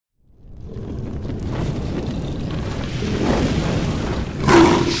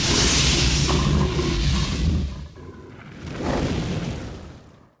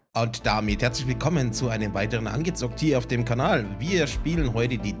Und damit herzlich willkommen zu einem weiteren Angezockt hier auf dem Kanal. Wir spielen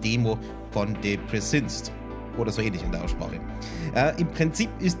heute die Demo von The Precinct. Oder so ähnlich in der Aussprache. Im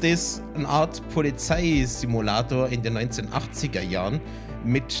Prinzip ist es eine Art Polizeisimulator in den 1980er Jahren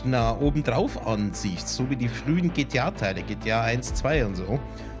mit einer Obendrauf-Ansicht, so wie die frühen GTA-Teile, GTA 1, 2 und so.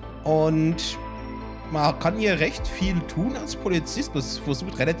 Und man kann hier recht viel tun als Polizist, man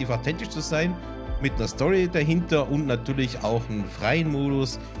versucht relativ authentisch zu sein, mit einer Story dahinter und natürlich auch einen freien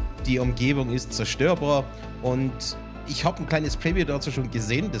Modus. Die Umgebung ist zerstörbar und ich habe ein kleines Preview dazu schon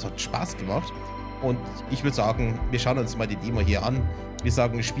gesehen, das hat Spaß gemacht. Und ich würde sagen, wir schauen uns mal die Demo hier an. Wir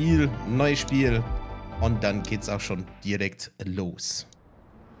sagen Spiel, neues Spiel und dann geht's auch schon direkt los.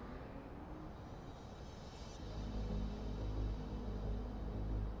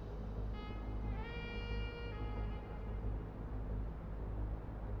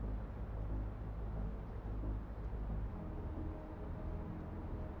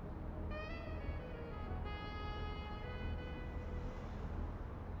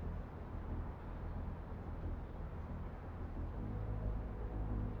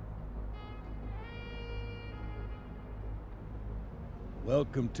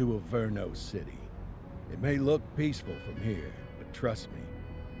 Welcome to Averno City. It may look peaceful from here, but trust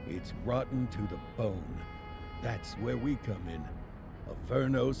me, it's rotten to the bone. That's where we come in.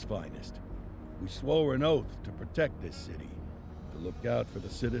 Averno's finest. We swore an oath to protect this city, to look out for the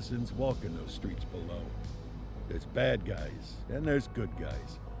citizens walking those streets below. There's bad guys, and there's good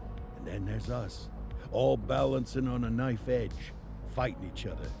guys. And then there's us, all balancing on a knife edge, fighting each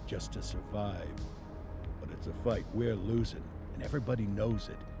other just to survive. But it's a fight we're losing. And everybody knows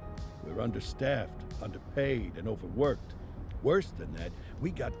it. We're understaffed, underpaid, and overworked. Worse than that,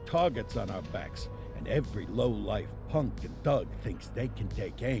 we got targets on our backs, and every low-life punk and thug thinks they can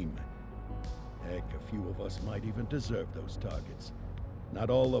take aim. Heck, a few of us might even deserve those targets. Not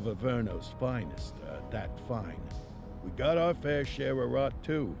all of Averno's finest are that fine. We got our fair share of rot,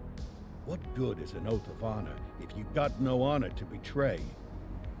 too. What good is an oath of honor if you got no honor to betray?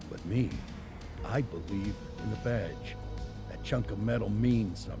 But me, I believe in the badge. That chunk of metal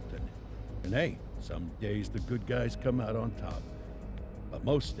means something. And hey, some days the good guys come out on top. But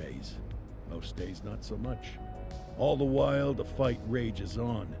most days not so much. All the while, the fight rages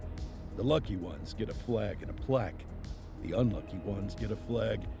on. The lucky ones get a flag and a plaque. The unlucky ones get a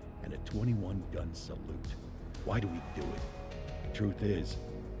flag and a 21-gun salute. Why do we do it? Truth is,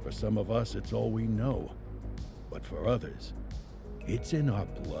 for some of us, it's all we know. But for others, it's in our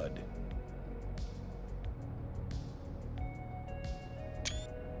blood.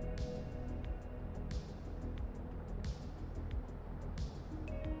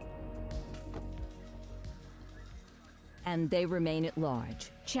 And they remain at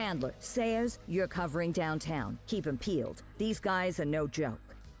large. Chandler, Sayers, you're covering downtown. Keep 'em peeled. These guys are no joke.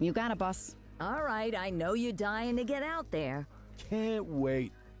 You got it, boss. All right, I know you're dying to get out there. Can't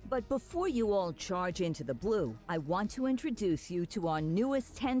wait. But before you all charge into the blue, I want to introduce you to our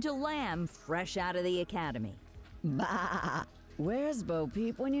newest tender lamb fresh out of the academy. Bah! Where's Bo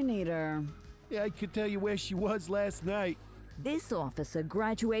Peep when you need her? Yeah, I could tell you where she was last night. This officer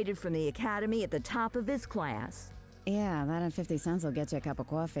graduated from the academy at the top of his class. Yeah, that and 50 cents will get you a cup of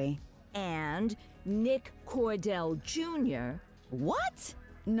coffee. And Nick Cordell Jr. What?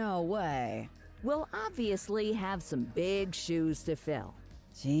 No way. will obviously have some big shoes to fill.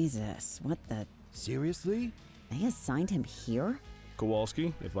 Jesus, what the... Seriously? They assigned him here?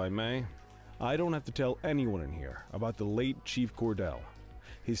 Kowalski, if I may, I don't have to tell anyone in here about the late Chief Cordell,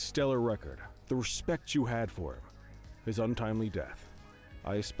 his stellar record, the respect you had for him, his untimely death.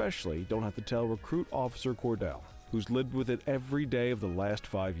 I especially don't have to tell Recruit Officer Cordell, who's lived with it every day of the last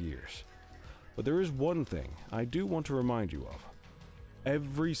 5 years. But there is one thing I do want to remind you of.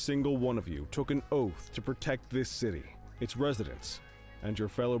 Every single one of you took an oath to protect this city, its residents, and your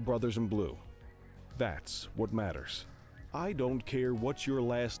fellow brothers in blue. That's what matters. I don't care what your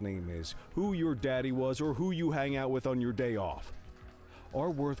last name is, who your daddy was, or who you hang out with on your day off. Our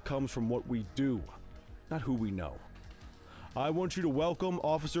worth comes from what we do, not who we know. I want you to welcome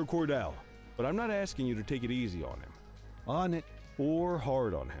Officer Cordell, but I'm not asking you to take it easy on him. On it. Or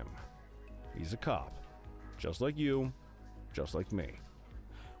hard on him. He's a cop, just like you, just like me.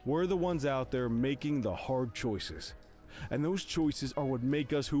 We're the ones out there making the hard choices, and those choices are what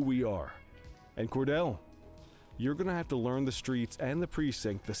make us who we are. And Cordell, you're gonna have to learn the streets and the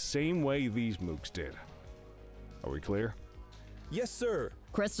precinct the same way these mooks did. Are we clear? Yes, sir.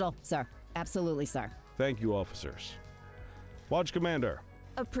 Crystal, sir. Absolutely, sir. Thank you, officers. Watch Commander.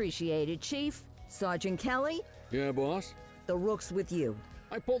 Appreciated, Chief. Sergeant Kelly, Yeah, boss? the rook's with you.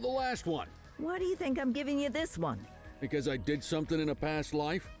 I pulled the last one. Why do you think I'm giving you this one? Because I did something in a past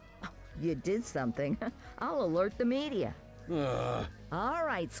life? you did something, I'll alert the media. All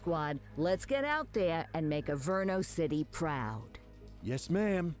right, squad, let's get out there and make Averno City proud. Yes,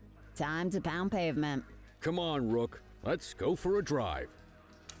 ma'am. Time to pound pavement. Come on, Rook. Let's go for a drive.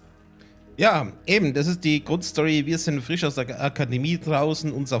 Ja, eben, das ist die Grundstory. Wir sind frisch aus der Akademie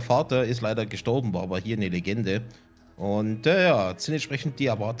draußen. Unser Vater ist leider gestorben, war aber hier eine Legende. Und ja, sind entsprechend die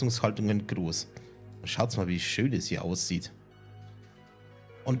Erwartungshaltungen groß. Schaut mal, wie schön es hier aussieht.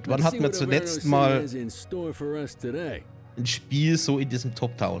 Und wann hatten wir zuletzt mal ein Spiel so in diesem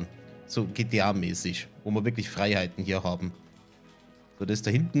Top-Town? So GTA-mäßig, wo wir wirklich Freiheiten hier haben. So, das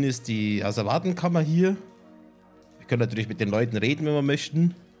da hinten ist die Asservatenkammer hier. Wir können natürlich mit den Leuten reden, wenn wir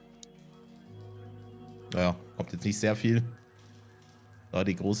möchten. Naja, kommt jetzt nicht sehr viel. Da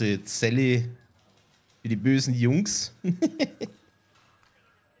die große Zelle für die bösen Jungs.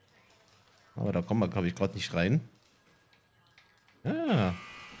 Aber da kommen wir, glaube ich, gerade nicht rein. Ah.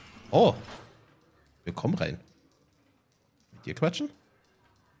 Oh. Wir kommen rein. Mit dir quatschen?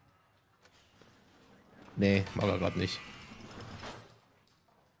 Nee, mag er gerade nicht.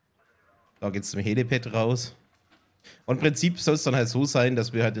 Da geht's zum Helipad raus. Und im Prinzip soll es dann halt so sein,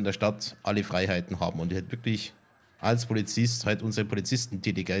 dass wir halt in der Stadt alle Freiheiten haben und halt wirklich als Polizist halt unsere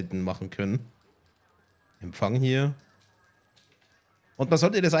Polizistentätigkeiten machen können. Empfang hier. Und man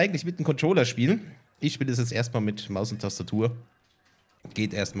sollte das eigentlich mit dem Controller spielen. Ich spiele das jetzt erstmal mit Maus und Tastatur.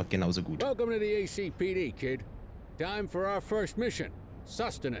 Geht erstmal genauso gut. Welcome to the ACPD, kid. Time for our first mission.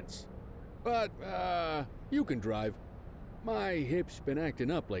 Sustenance. But, you can drive. My hip's been acting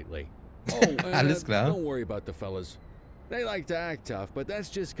up lately. Oh, Alles klar. Don't worry about the fellas. They like to act tough, but that's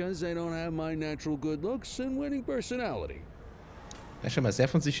just because they don't have my natural good looks and winning personality. Er ist schon mal sehr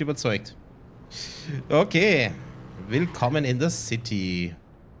von sich überzeugt. Okay. Willkommen in der City.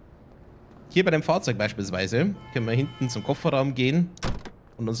 Hier bei dem Fahrzeug beispielsweise können wir hinten zum Kofferraum gehen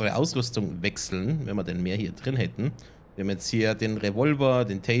und unsere Ausrüstung wechseln, wenn wir denn mehr hier drin hätten. Wir haben jetzt hier den Revolver,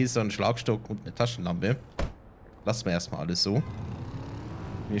 den Taser, einen Schlagstock und eine Taschenlampe. Lassen wir erstmal alles so.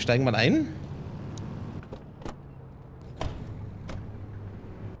 Wir steigen mal ein.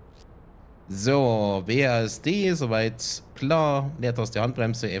 So, WASD, soweit klar. Leertaste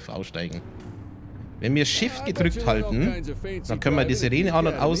Handbremse, F aussteigen. Wenn wir Shift gedrückt halten, dann können wir die Sirene an-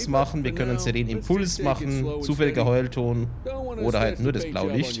 und ausmachen. Wir können Sirenenimpuls machen, zufälliger Heulton oder halt nur das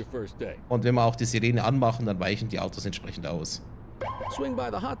Blaulicht. Und wenn wir auch die Sirene anmachen, dann weichen die Autos entsprechend aus. Swing by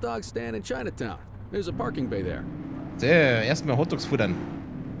the hot dog stand in Chinatown. There's a parking bay there. So, erstmal Hotdogs futtern.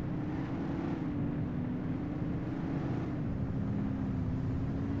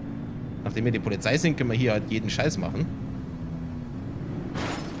 Nachdem wir die Polizei sind, können wir hier halt jeden Scheiß machen.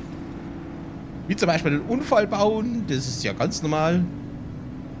 Wie zum Beispiel einen Unfall bauen, das ist ja ganz normal.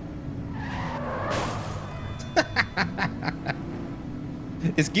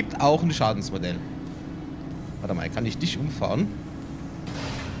 Es gibt auch ein Schadensmodell. Warte mal, kann ich dich umfahren?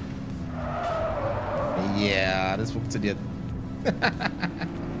 Ja, yeah, das funktioniert.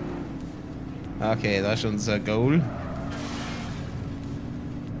 Okay, da ist unser Goal.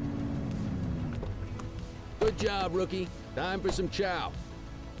 Good job, Rookie. Time for some chow.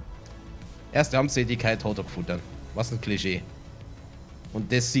 Erste Amtstätigkeit, Hotdog futtern. Was ein Klischee. Und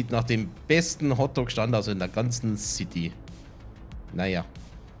das sieht nach dem besten Hotdog-Stand aus in der ganzen City. Naja.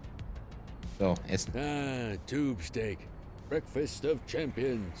 So, essen. Ah, tube steak. Breakfast of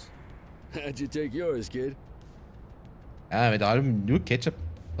champions. How'd you take yours, kid? Ja, mit allem nur Ketchup.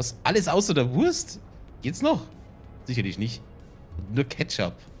 Was? Alles außer der Wurst? Geht's noch? Sicherlich nicht. Nur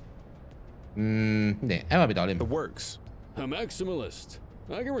Ketchup. Nee, einmal mit allem. The works. A maximalist.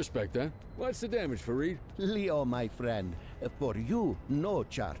 I can respect that. What's the damage, Fareed? Leo, my friend. For you, no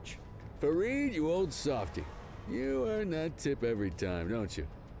charge. Fareed, you old softy. You earn that tip every time, don't you?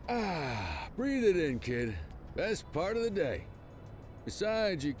 Ah, breathe it in, kid. Best part of the day.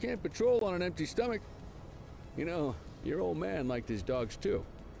 Besides, you can't patrol on an empty stomach. You know, your old man liked his dogs too.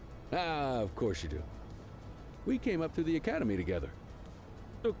 Ah, of course you do. We came up through the academy together.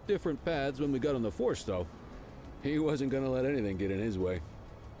 Took different paths when we got on the force, though. He wasn't gonna let anything get in his way.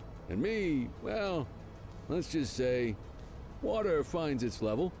 And me, well, let's just say, water finds its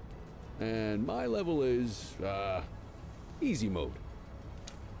level, and my level is, easy mode.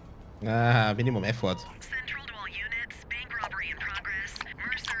 Ah, Minimum Effort. Central to all units, bank robbery in progress.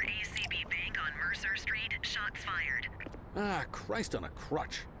 Mercer ACB Bank on Mercer Street, shots fired. Ah, Christ on a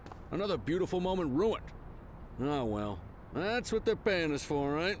crutch. Another beautiful moment ruined. Oh well, that's what they're paying us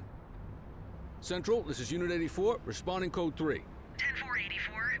for, right? Central, this is Unit 84, responding code 3.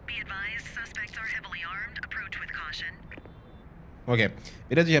 10-4-84, be advised, suspects are heavily armed, approach with caution. Okay.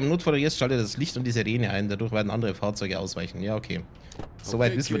 Wenn du dich am Notfall reagierst, schalte das Licht und die Sirene ein. Dadurch werden andere Fahrzeuge ausweichen. Ja, okay.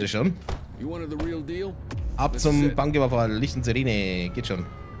 Soweit wissen wir das schon. Ab zum Banküberfall. Licht und Sirene. Geht schon.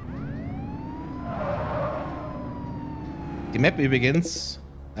 Die Map übrigens,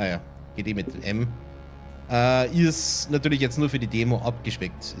 geht eh mit M, ist natürlich jetzt nur für die Demo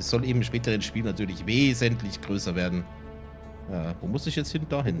abgespeckt. Es soll eben im späteren Spiel natürlich wesentlich größer werden. Wo muss ich jetzt hin?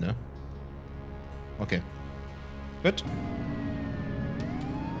 Dahin, ne? Okay. Gut.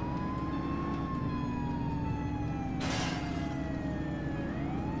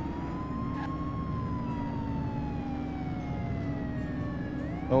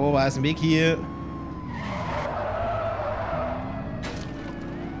 Oh, war es ein Weg hier?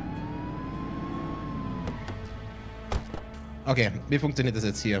 Okay, wie funktioniert das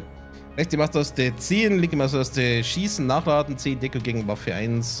jetzt hier? Rechts machst du aus der Ziehen, linke machst du aus der Schießen, Nachladen, C, Deckung gegen Waffe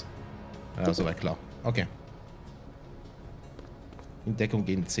 1. Ja, soweit klar. Okay. In Deckung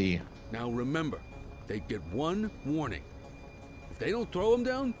gegen C. Now remember, they get one warning. If they don't throw them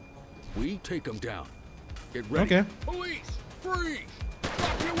down, we take them down. Get ready. Okay. Police, freeze!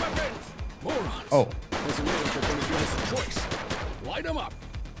 Drop your weapons! Morons! Oh. Doesn't matter if they're gonna give us a choice. Light them up!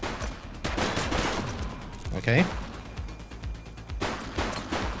 Okay.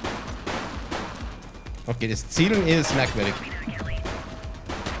 Okay, das Zielen ist merkwürdig.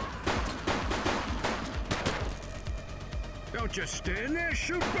 Don't just stand there,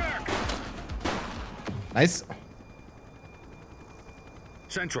 shoot back! Nice.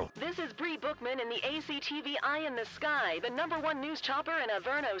 Central. This is Bree Bookman in the ACTV Eye in the Sky, the #1 news chopper in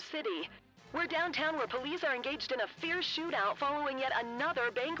Averno City. We're downtown where police are engaged in a fierce shootout following yet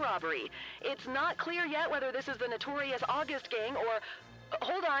another bank robbery. It's not clear yet whether this is the notorious August gang or...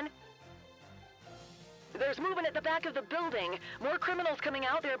 hold on. There's movement at the back of the building. More criminals coming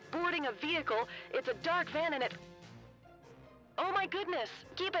out. They're boarding a vehicle. It's a dark van and it... oh my goodness.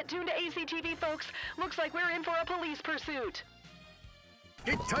 Keep it tuned to ACTV, folks. Looks like we're in for a police pursuit.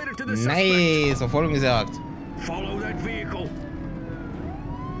 Get tighter to the Nice. Verfolgungsjagd. Follow that vehicle.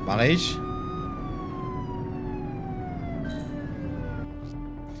 Mach ich.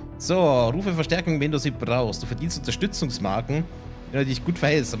 So, rufe Verstärkung, wenn du sie brauchst. Du verdienst Unterstützungsmarken, wenn du dich gut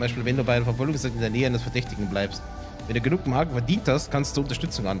verhältst. Zum Beispiel, wenn du bei einer Verfolgungsjagd in der Nähe eines Verdächtigen bleibst. Wenn du genug Marken verdient hast, kannst du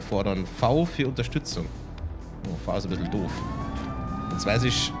Unterstützung anfordern. V für Unterstützung. Oh, V ist ein bisschen doof. Jetzt weiß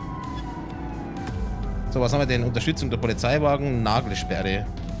ich... So, was haben wir denn? Unterstützung der Polizeiwagen, Nagelsperre.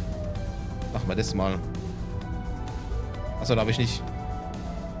 Machen wir das mal. Achso, da habe ich nicht...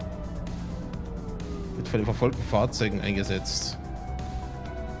 Wird von den verfolgten Fahrzeugen eingesetzt.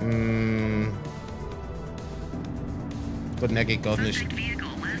 Gott, ne, geht gar nicht.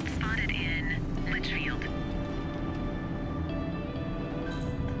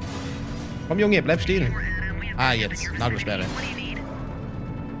 Komm, Junge, bleib stehen. Ah, jetzt. Nagelsperre.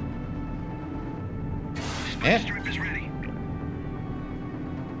 Hä?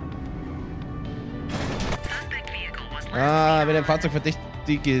 Ah, wenn ein Fahrzeug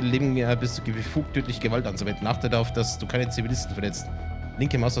verdächtige Leben bist du befugt, tödliche Gewalt anzuwenden. Achte darauf, dass du keine Zivilisten verletzt.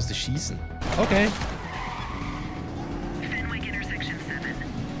 Linke Maus aus dem Schießen. Okay.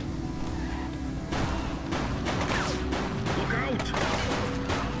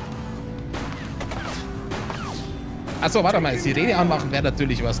 Achso, warte mal. Sirene anmachen wäre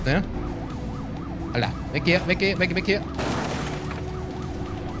natürlich was, ne? Alter, weg hier, weg hier, weg hier.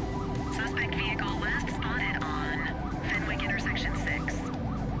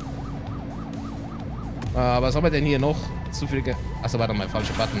 Was haben wir denn hier noch? Zufällige. Achso, warte mal,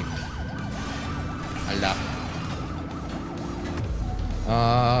 falscher Button. Alter.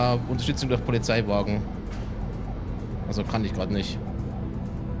 Unterstützung durch Polizeiwagen. Also kann ich gerade nicht.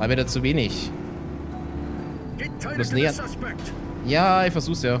 War mir da zu wenig. Das näher. Ja, ich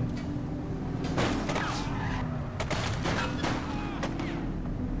versuch's ja.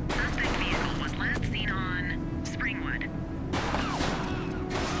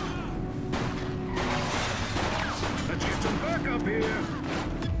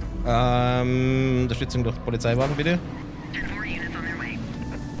 Unterstützung durch Polizeiwagen, bitte.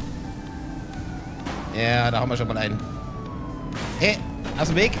 Ja, da haben wir schon mal einen. Hey, aus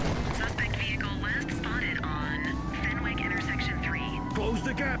dem Weg.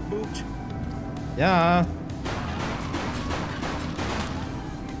 Ja.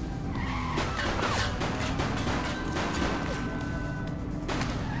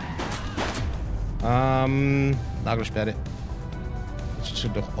 Nagelsperre.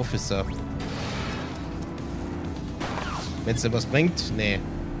 Schon doch Officer. Wenn es dir was bringt? Nee.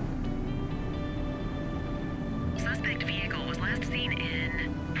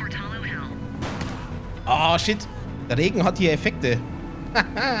 Oh, shit. Der Regen hat hier Effekte.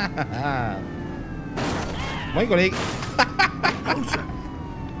 Moin, Kollege.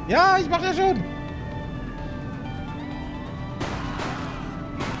 Ja, ich mache ja schon.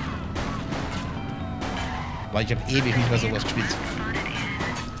 Weil ich habe ewig nicht mehr sowas gespielt.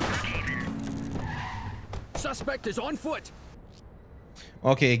 Suspect is on foot.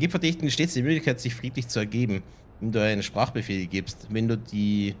 Okay, gib Verdächtigen stets die Möglichkeit, sich friedlich zu ergeben, wenn du einen Sprachbefehl gibst. Wenn du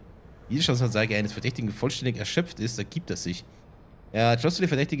die Widerstandsanzeige eines Verdächtigen vollständig erschöpft ist, ergibt er sich. Ja, die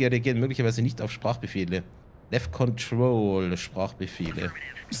Verdächtige reagieren möglicherweise nicht auf Sprachbefehle. Left Control, Sprachbefehle.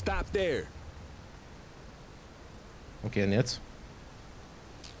 Stop there. Okay, und jetzt?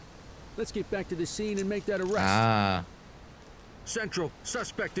 Let's get back to the scene and make that arrest. Ah. Central,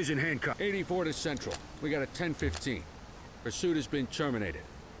 suspect is in handcuffs. 84 to Central. We got a 10-15. Pursuit has been terminated.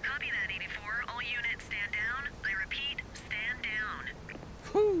 Copy that, 84. All units stand down. I repeat, stand down.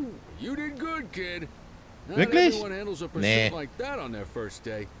 Whew, you did good, kid. Not Wirklich? everyone handles a pursuit Nee. like that on their first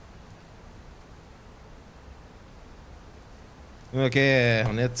day. Okay,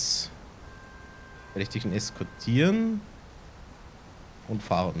 und jetzt Verdächtigen eskortieren und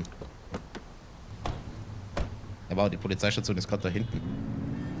fahren. Ja, wow, die Polizeistation ist gerade da hinten.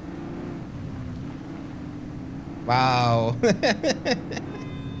 Wow.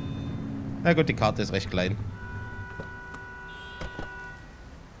 Na gut, die Karte ist recht klein.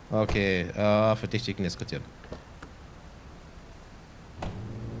 Okay, Verdächtigen eskortieren.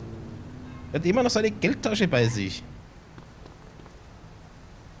 Er hat immer noch seine Geldtasche bei sich.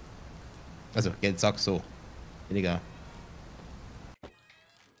 Also, Geldsack so. Weniger.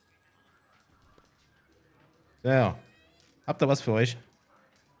 Ja. Habt ihr was für euch?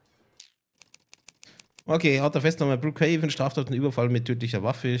 Okay, Ort der Festnahme Brookhaven, Straftaten, Überfall mit tödlicher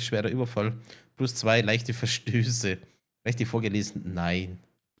Waffe, schwerer Überfall, +2, leichte Verstöße. Rechte vorgelesen? Nein.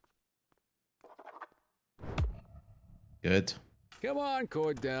 Gut. Come on,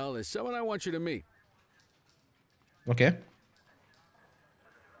 Cordell. There's someone I want you to meet. Okay.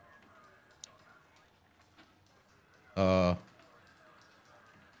 Was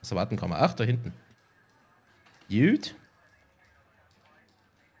erwarten kann man? Ach, da hinten. Gut.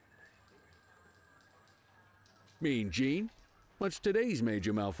 Mean Gene? What's today's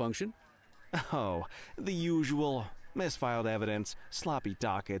major malfunction? Oh, the usual. Misfiled evidence, sloppy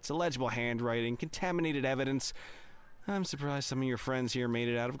dockets, illegible handwriting, contaminated evidence. I'm surprised some of your friends here made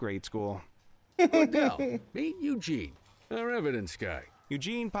it out of grade school. Cordell, meet Eugene, our evidence guy.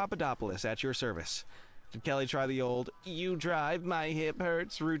 Eugene Papadopoulos at your service. Did Kelly try the old "you drive, my hip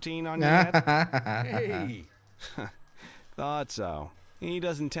hurts" routine on you yet? Hey! Thought so. He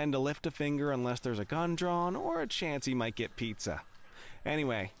doesn't tend to lift a finger unless there's a gun drawn or a chance he might get pizza.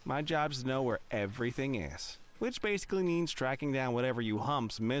 Anyway, my job's to know where everything is, which basically means tracking down whatever you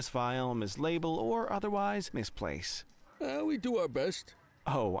humps misfile, mislabel, or otherwise misplace. We do our best.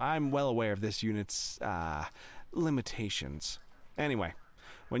 Oh, I'm well aware of this unit's, limitations. Anyway,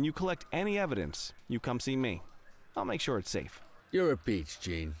 when you collect any evidence, you come see me. I'll make sure it's safe. You're a peach,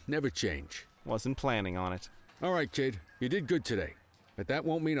 Gene. Never change. Wasn't planning on it. All right, kid. You did good today. But that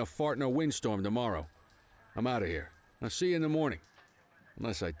won't mean a fart in a windstorm tomorrow. I'm out of here. I'll see you in the morning.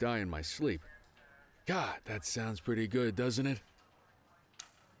 Unless I die in my sleep. God, that sounds pretty good, doesn't it?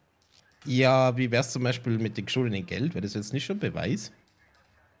 Ja, wie wär's zum Beispiel mit dem geschuldeten Geld? Wäre das jetzt nicht schon Beweis?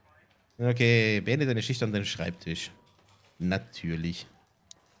 Okay, beende deine Schicht an deinem Schreibtisch. Natürlich.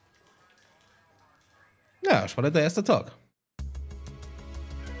 Ja, spannender erster Tag.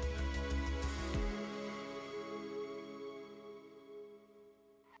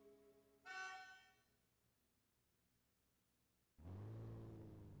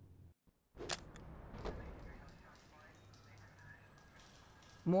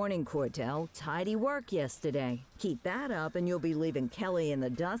 Morning, Cordell. Tidy work yesterday. Keep that up and you'll be leaving Kelly in the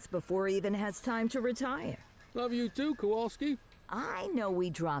dust before he even has time to retire. Love you too, Kowalski. I know we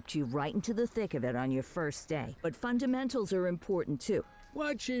dropped you right into the thick of it on your first day, but fundamentals are important too.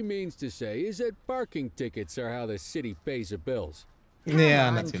 What she means to say is that parking tickets are how the city pays the bills. Ja,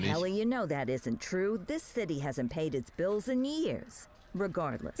 Come on, natürlich. Kelly, you know that isn't true. This city hasn't paid its bills in years.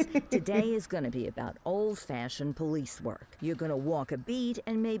 Regardless, today is going to be about old-fashioned police work. You're going to walk a beat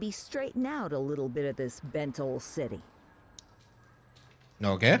and maybe straighten out a little bit of this bent old city.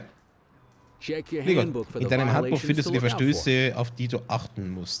 Okay. Check your Wie handbook gut. for In the deinem Handbuch violations findest to du die look out for. Verstöße, auf die du achten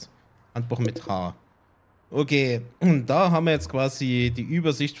musst. Handbuch mit H. Okay, da haben wir jetzt quasi die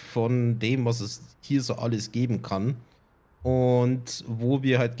Übersicht von dem, was es hier so alles geben kann. Und wo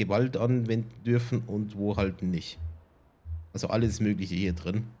wir halt Gewalt anwenden dürfen und wo halt nicht. Also alles Mögliche hier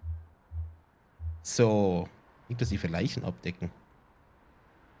drin. So. Inklusive Leichen abdecken.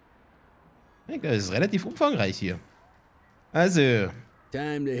 Ich denke, das ist relativ umfangreich hier. Also,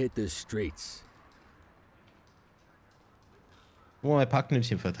 Time to hit the streets. wollen wir mal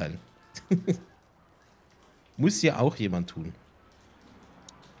Parknötchen verteilen. Muss ja auch jemand tun.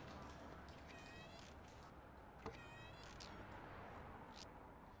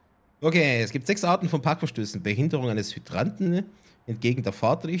 Okay, es gibt 6 Arten von Parkverstößen. Behinderung eines Hydranten entgegen der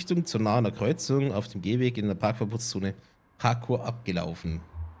Fahrtrichtung zur nahen Kreuzung auf dem Gehweg in der Parkverbotszone. Parkour abgelaufen.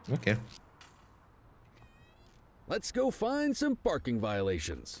 Okay. Let's go find some parking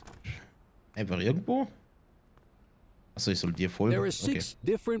violations. Einfach irgendwo? Achso, ich soll dir folgen. There are 6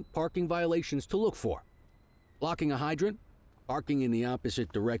 different parking violations to look for. Blocking a hydrant, parking in the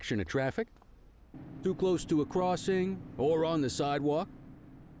opposite direction of traffic, too close to a crossing or on the sidewalk.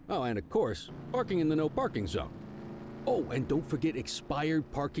 Oh, and of course, parking in the no parking zone. Oh, and don't forget expired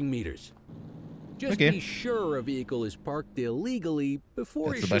parking meters. Just be sure a vehicle is parked illegally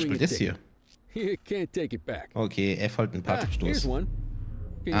before issuing a ticket. You can't take it back. Okay, F halt einen Parkverstoß. Here's one.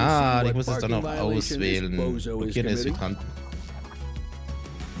 Ich muss es dann auch auswählen. Blockieren des Hydranten.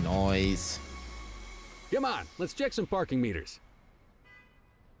 Nice. Come on, let's check some parking meters.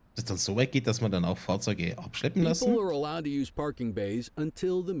 Dass es dann so weit geht, dass man dann auch Fahrzeuge abschleppen lassen? People are allowed to use parking bays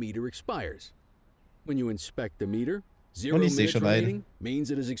until the meter expires. When you inspect the meter, 0 minutes remaining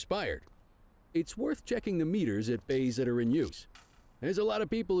means it is expired. It's worth checking the meters at bays that are in use. There's a lot of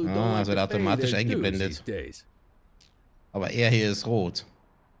people who don't also like to pay automatisch their dues eingeblendet. these days. Aber er hier ist rot.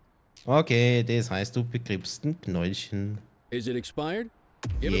 Okay, das heißt, du begibst ein Knäulchen. Is it expired?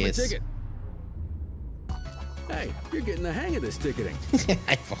 Give him a ticket. Hey, you're getting the hang of this ticketing.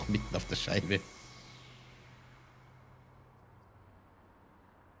 Einfach mitten auf der Scheibe.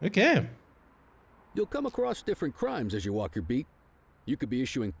 Okay. You'll come across different crimes as you walk your beat. You could be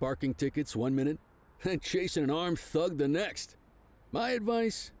issuing parking tickets 1 minute and chasing an armed thug the next. My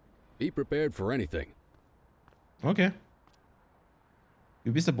advice, be prepared for anything. Okay.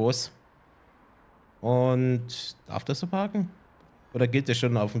 Du bist der Boss. Und darf das so parken? Oder geht der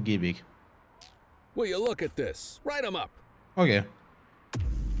schon auf dem Gehweg? Will you look at this? Write 'em up. Okay.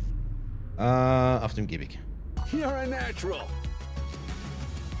 Auf dem Gehweg. You're a natural.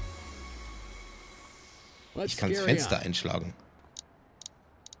 Ich kann das Fenster einschlagen.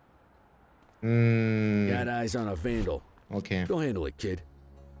 Got eyes on a vandal. Okay. Go handle it, kid.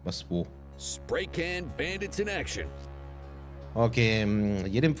 Was wo? Spray can bandits in action. Okay,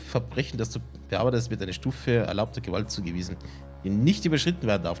 jedem Verbrechen, das du bearbeitest, wird eine Stufe erlaubter Gewalt zugewiesen, die nicht überschritten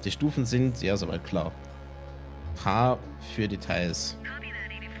werden darf. Die Stufen sind, ja, soweit klar. H für Details.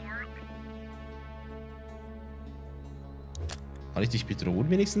 Kann ich dich bedrohen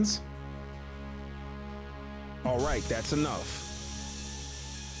wenigstens? Alright, that's enough.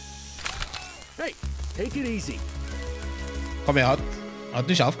 Hey, take it easy. Komm, er hat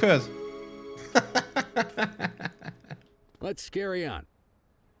nicht aufgehört. Let's carry on.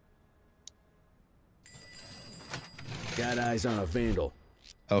 Got eyes on a vandal.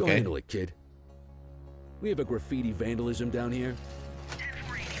 Go Okay. handle it, kid. We have a graffiti vandalism down here.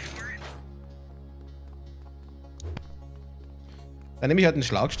 Dann nehme ich halt einen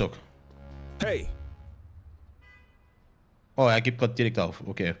Schlagstock. Hey, Oh, er gibt gerade direkt auf.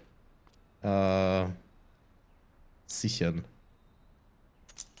 Okay. Sichern.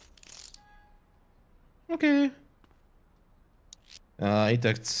 Okay.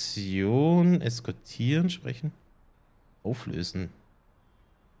 Interaktion, eskortieren, sprechen. Auflösen.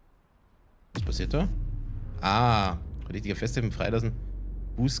 Was passiert da? Ah, Politiker festhalten, freilassen.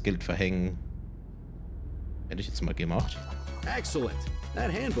 Bußgeld verhängen. Hätte ich jetzt mal gemacht. Excellent.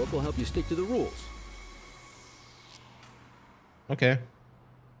 That handbook will help you stick to the rules. Okay.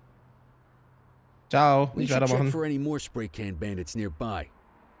 Ciao. We Nicht should check weitermachen. for any more spray can bandits nearby.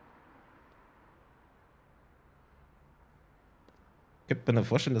 Könnte man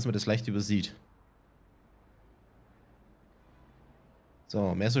vorstellen, dass man das leicht übersieht.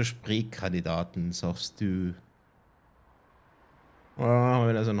 So, mehr so Spraykandidaten, sagst du. Haben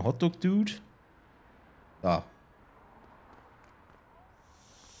wir da so einen Hotdog-Dude? Da.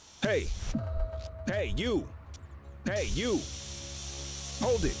 hey, hey, you. Hey, you.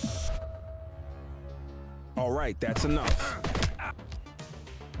 Hold it. Alright, that's enough.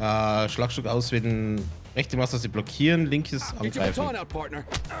 Schlagstock auswählen. Rechte Maustaste blockieren, linkes Get your baton angreifen. out, partner.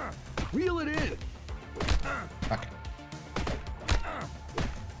 Reel it in. Fuck.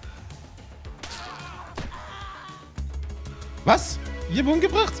 Was? Ich hab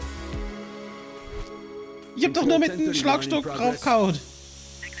umgebracht? Ich hab doch nur mit einem Schlagstock draufgehauen.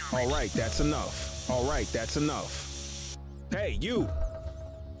 Alright, that's enough. Alright, that's enough. Hey, you.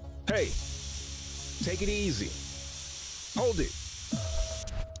 Hey. Take it easy. Hold it.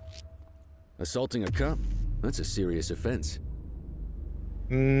 Assaulting a cop? That's a serious offense.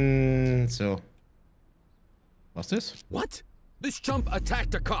 So. Was ist das? What? This chump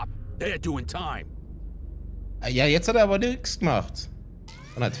attacked a cop. They're doing time. Ja, jetzt hat er aber nichts gemacht.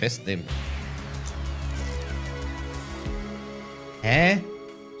 Und halt festnehmen. Hä?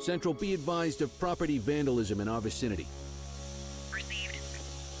 Central, be advised of property vandalism in our vicinity.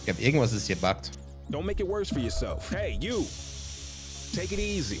 Ich glaube, irgendwas ist hier buggt. Don't make it worse for yourself. Hey, you! Take it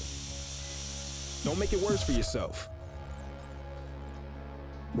easy. Don't make it worse for yourself.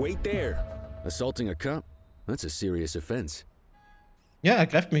 Wait there. Assaulting a cop? That's a serious offense. Ja, er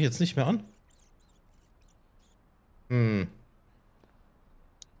greift mich jetzt nicht mehr an.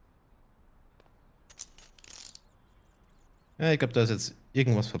 Ja, ich glaube, da ist jetzt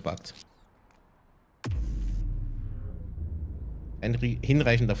irgendwas verbuggt. Ein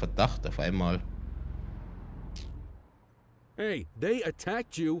hinreichender Verdacht auf einmal. Hey, they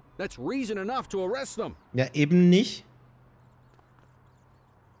attacked you. That's reason enough to arrest them. Ja, eben nicht.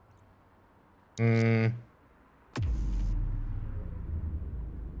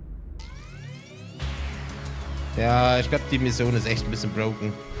 Ja, ich glaube, die Mission ist echt ein bisschen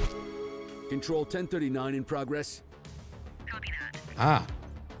broken. Control 1039 in progress. Ah.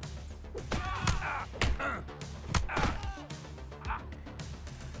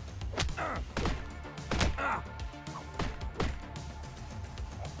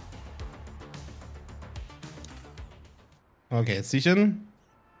 Okay, jetzt sichern.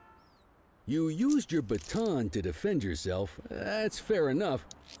 You used your baton to defend yourself. That's fair enough.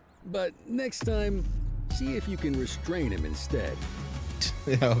 But next time, see if you can restrain him instead.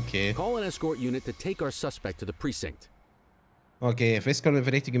 Ja, okay. Call an escort unit to take our suspect to the precinct. Okay, festgehaltene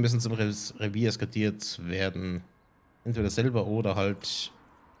Verdächtige müssen zum Revier eskortiert werden. Entweder selber oder halt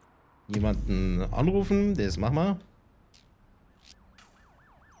jemanden anrufen. Das machen wir.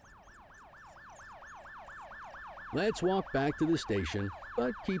 Let's walk back to the station,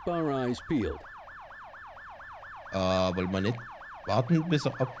 but keep our eyes peeled. Wollen wir nicht warten, bis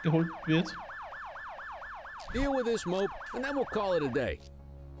er abgeholt wird? Deal with this mope, and then we'll call it a day.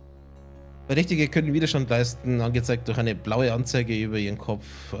 Verdächtige können Widerstand leisten, angezeigt durch eine blaue Anzeige über ihren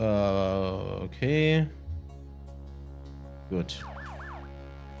Kopf. Okay. Gut.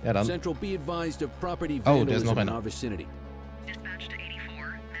 Ja, dann. Central, be advised of property Oh, da ist noch vandalism in einer. our vicinity.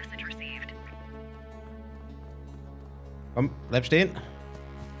 Komm, bleib stehen.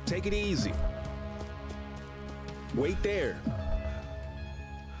 Take it easy. Wait there.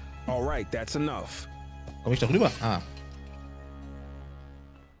 All right, that's enough. Komm ich doch rüber? Ah.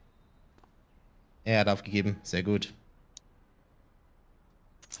 Er hat aufgegeben. Sehr gut.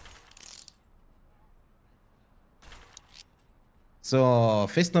 So,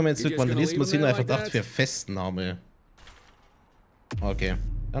 Festnahme entzückt Vandalismus, Hinweis Verdacht für Festnahme. Okay,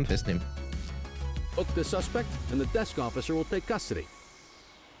 dann festnehmen. Book the suspect, and the desk officer will take custody.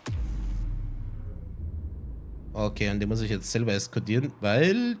 Okay, und den muss ich jetzt selber eskortieren,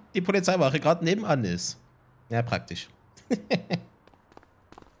 weil die Polizeiwache gerade nebenan ist. Ja, praktisch.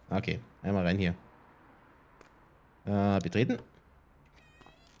 Okay, einmal rein hier. Betreten.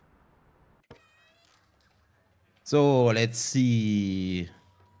 So, let's see.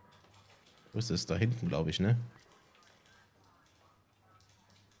 Wo ist das? Da hinten, glaube ich, ne?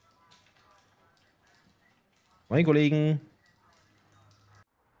 Moin, Kollegen.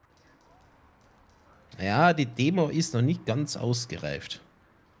 Ja, die Demo ist noch nicht ganz ausgereift.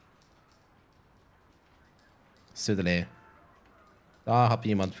 Söderle. Da habt ihr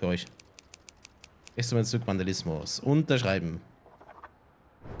jemand für euch. Extrementzug Vandalismus. Unterschreiben.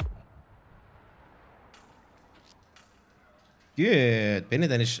 Gut. Benne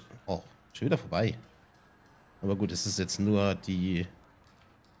deine oh, schon wieder vorbei. Aber gut, es ist jetzt nur die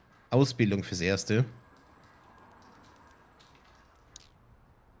Ausbildung fürs Erste.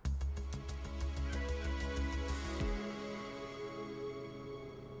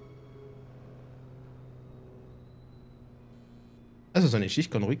 Also so eine Schicht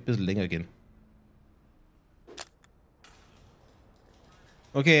kann ruhig ein bisschen länger gehen.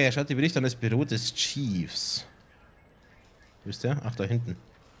 Okay, er schaut die Bericht an das Büro des Chiefs. Wo ist der? Ach, da hinten.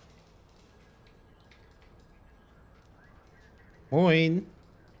 Moin.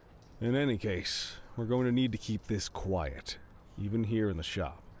 In any case, we're going to need to keep this quiet, even here in the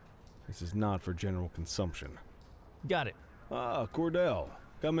shop. This is not for general consumption. Got it. Ah, Cordell,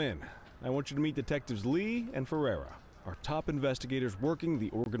 come in. I want you to meet Detectives Lee and Ferreira, our top investigators working the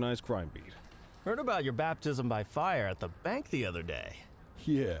organized crime beat. Heard about your baptism by fire at the bank the other day.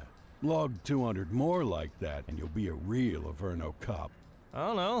 Yeah, log 200 more like that and you'll be a real Averno cop. I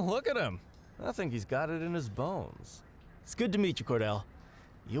don't know, look at him. I think he's got it in his bones. It's good to meet you, Cordell.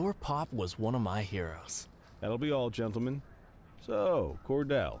 Your pop was one of my heroes. That'll be all, gentlemen. So,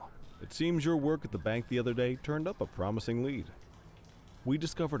 Cordell, it seems your work at the bank the other day turned up a promising lead. We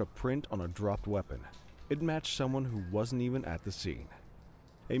discovered a print on a dropped weapon. It matched someone who wasn't even at the scene.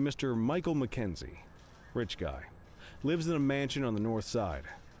 A Mr. Michael Mackenzie, rich guy, lives in a mansion on the north side.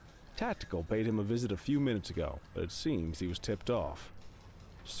 Tactical paid him a visit a few minutes ago, but it seems he was tipped off.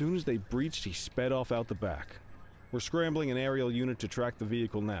 Soon as they breached, he sped off out the back. We're scrambling an aerial unit to track the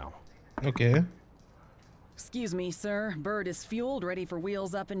vehicle now. Okay. Excuse me, sir. Bird is fueled, ready for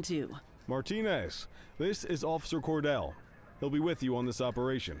wheels up in 2. Martinez, this is Officer Cordell. He'll be with you on this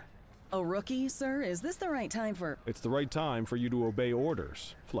operation. A rookie, sir? Is this the right time for... It's the right time for you to obey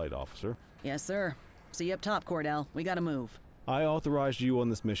orders, Flight Officer. Yes, sir. See you up top, Cordell. We gotta move. I authorized you on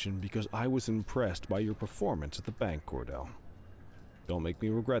this mission because I was impressed by your performance at the bank, Cordell. Don't make me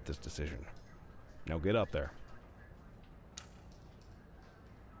regret this decision. Now get up there.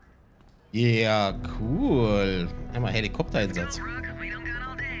 Ja, cool. Einmal Helikoptereinsatz.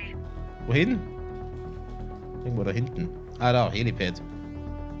 Wohin? Irgendwo da hinten. Ah, da, Helipad.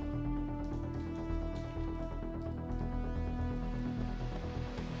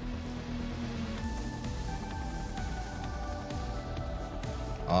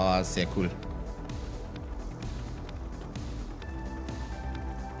 Ah, sehr cool.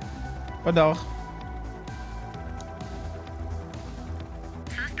 Und auch.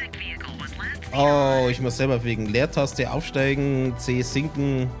 Oh, ich muss selber wegen Leertaste aufsteigen, C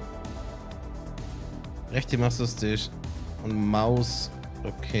sinken, rechte Maustaste und Maus.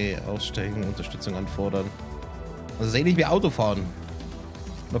 Okay, aussteigen, Unterstützung anfordern. Das ist ähnlich wie Autofahren.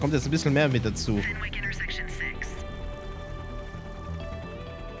 Da kommt jetzt ein bisschen mehr mit dazu.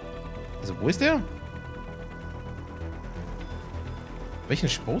 Also, wo ist der? Welchen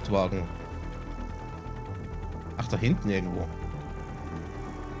Sportwagen? Ach, da hinten irgendwo.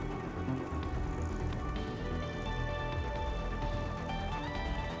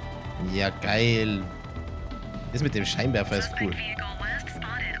 Ja, geil. Das mit dem Scheinwerfer ist cool.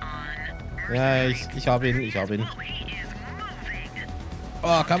 Ja, ich habe ihn, ich habe ihn.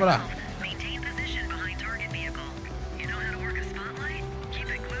 Oh, Kamera.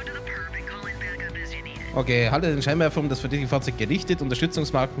 Okay, halte den Scheinwerfer, um das verdächtige Fahrzeug gerichtet,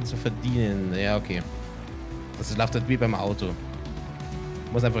 Unterstützungsmarken zu verdienen. Ja, okay. Das läuft halt wie beim Auto.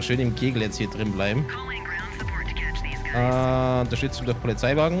 Muss einfach schön im Kegel jetzt hier drin bleiben. Unterstützung durch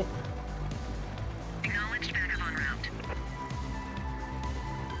Polizeiwagen.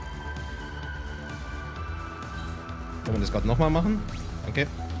 Können wir das gerade nochmal machen? Okay.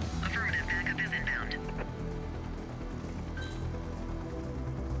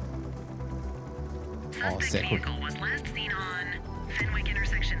 Oh, sehr cool.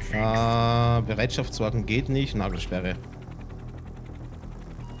 Bereitschaftswagen geht nicht. Nagelsperre.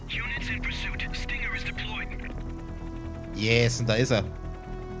 Yes, und da ist er.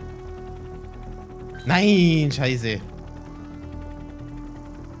 Nein, scheiße.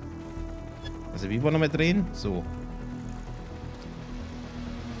 Also wie wollen wir mal drehen? So.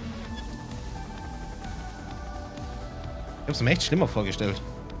 Ich hab's mir echt schlimmer vorgestellt.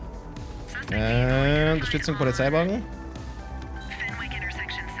 Unterstützung Polizeiwagen.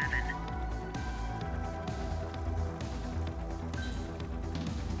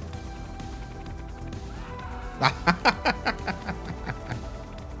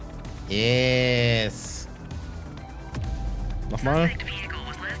 Yes. Nochmal.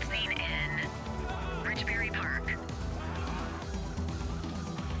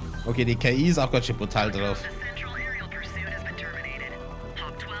 Okay, die KI ist auch ganz schön brutal drauf.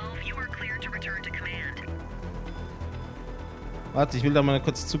 Warte, ich will da mal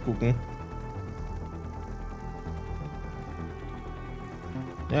kurz zugucken.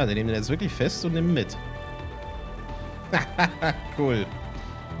 Ja, der nimmt den jetzt wirklich fest und nimmt mit. Cool.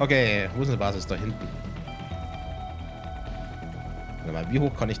 Okay, wo ist eine Basis? Da hinten. Warte mal, wie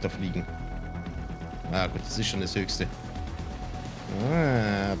hoch kann ich da fliegen? Ah, gut, das ist schon das Höchste.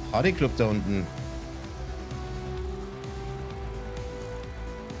 Ah, Partyclub da unten.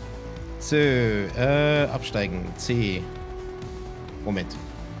 So, absteigen. C. Moment.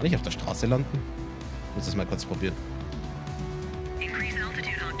 Kann ich auf der Straße landen? Ich muss das mal kurz probieren.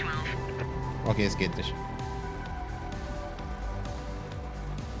 Okay, es geht nicht.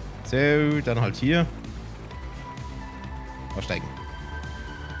 So, dann halt hier. Aussteigen.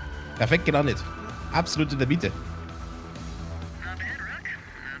 Perfekt gelandet. Absolut in der Mitte.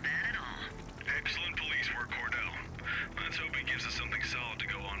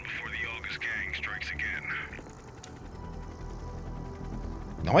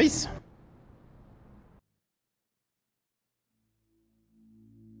 Nice.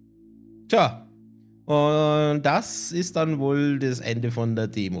 Tja. Und das ist dann wohl das Ende von der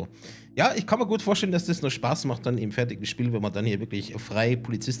Demo. Ja, ich kann mir gut vorstellen, dass das noch Spaß macht dann im fertigen Spiel, wenn man dann hier wirklich frei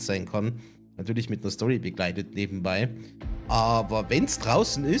Polizist sein kann. Natürlich mit einer Story begleitet nebenbei. Aber wenn es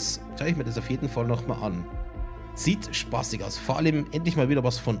draußen ist, schaue ich mir das auf jeden Fall nochmal an. Sieht spaßig aus. Vor allem endlich mal wieder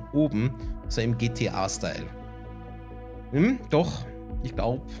was von oben, so im GTA-Style. Doch, ich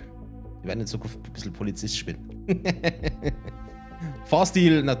glaube, wir werden in Zukunft ein bisschen Polizist spielen.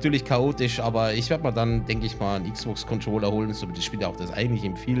 Fahrstil natürlich chaotisch, aber ich werde mir dann, denke ich mal, einen Xbox-Controller holen, so wie das Spiel auch das eigentlich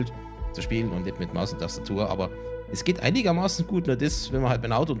empfiehlt zu spielen und nicht mit Maus und Tastatur. Aber es geht einigermaßen gut, nur das, wenn man halt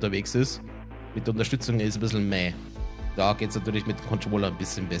mit dem Auto unterwegs ist. Mit der Unterstützung ist ein bisschen mäh. Da geht es natürlich mit dem Controller ein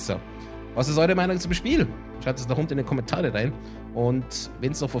bisschen besser. Was ist eure Meinung zum Spiel? Schreibt es nach unten in die Kommentare rein. Und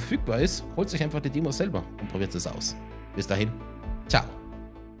wenn es noch verfügbar ist, holt euch einfach die Demo selber und probiert es aus. Bis dahin, ciao.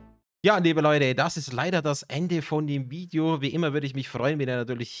 Ja, liebe Leute, das ist leider das Ende von dem Video. Wie immer würde ich mich freuen, wenn ihr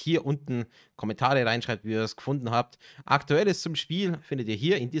natürlich hier unten Kommentare reinschreibt, wie ihr es gefunden habt. Aktuelles zum Spiel findet ihr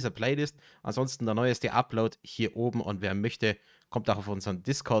hier in dieser Playlist. Ansonsten der neueste Upload hier oben. Und wer möchte, kommt auch auf unseren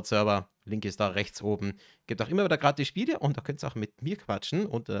Discord-Server. Link ist da rechts oben. Gibt auch immer wieder gratis Spiele und da könnt ihr auch mit mir quatschen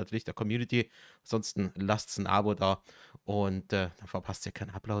und natürlich der Community. Ansonsten lasst ein Abo da und dann verpasst ihr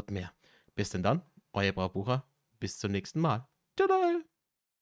keinen Upload mehr. Bis denn dann, euer Braubucher. Bis zum nächsten Mal. Ciao.